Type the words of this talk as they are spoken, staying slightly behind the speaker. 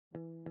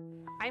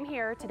I'm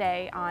here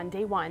today on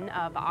day one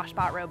of the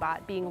Oshbot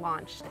robot being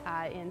launched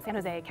in San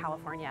Jose,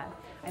 California.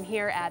 I'm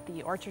here at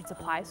the Orchard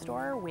Supply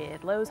Store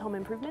with Lowe's Home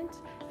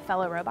Improvement,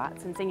 fellow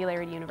robots, and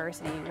Singularity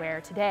University, where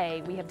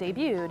today we have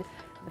debuted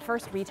the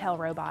first retail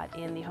robot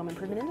in the home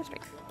improvement industry.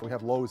 We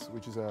have Lowe's,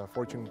 which is a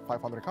Fortune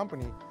 500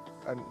 company,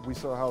 and we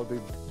saw how they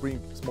bring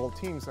small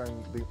teams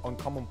and the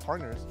uncommon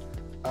partners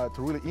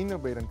to really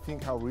innovate and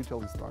think how retail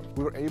is done.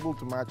 We were able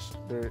to match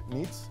their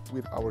needs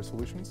with our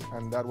solutions,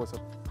 and that was a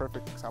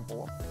perfect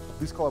example of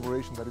this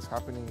collaboration that is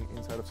happening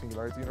inside of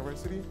Singularity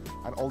University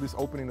and all this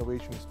open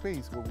innovation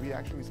space where we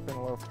actually spend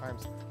a lot of time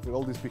with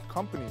all these big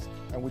companies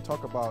and we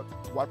talk about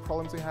what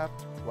problems they have,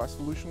 what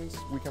solutions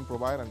we can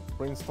provide, and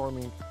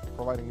brainstorming,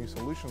 providing new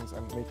solutions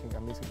and making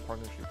amazing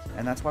partnerships.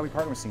 And that's why we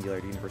partner with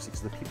Singularity University,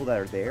 because the people that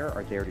are there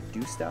to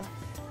do stuff,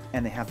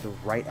 and they have the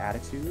right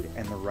attitude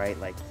and the right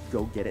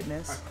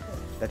go-get-itness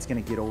that's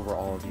going to get over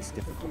all of these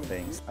difficult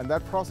things. And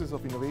that process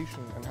of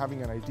innovation and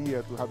having an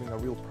idea to having a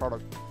real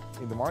product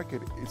in the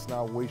market is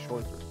now way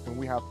shorter. And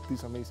we have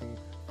this amazing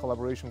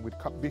collaboration with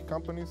big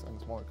companies and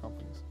smaller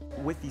companies.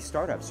 With these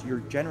startups, you're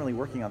generally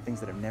working on things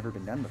that have never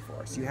been done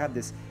before. So you have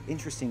this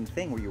interesting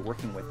thing where you're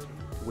working with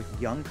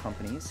young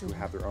companies who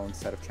have their own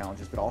set of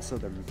challenges, but also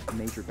their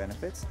major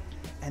benefits.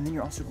 And then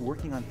you're also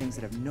working on things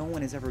that no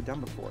one has ever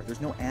done before.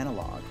 There's no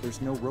analog,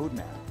 there's no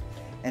roadmap.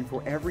 And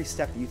for every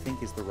step that you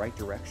think is the right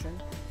direction,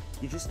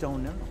 you just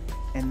don't know.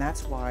 And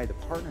that's why the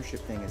partnership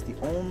thing is the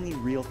only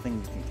real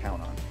thing you can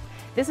count on.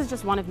 This is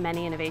just one of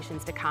many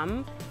innovations to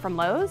come from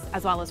Lowe's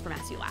as well as from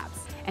SU Labs.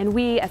 And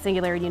we at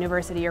Singularity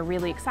University are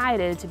really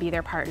excited to be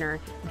their partner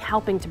in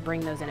helping to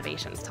bring those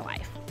innovations to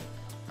life.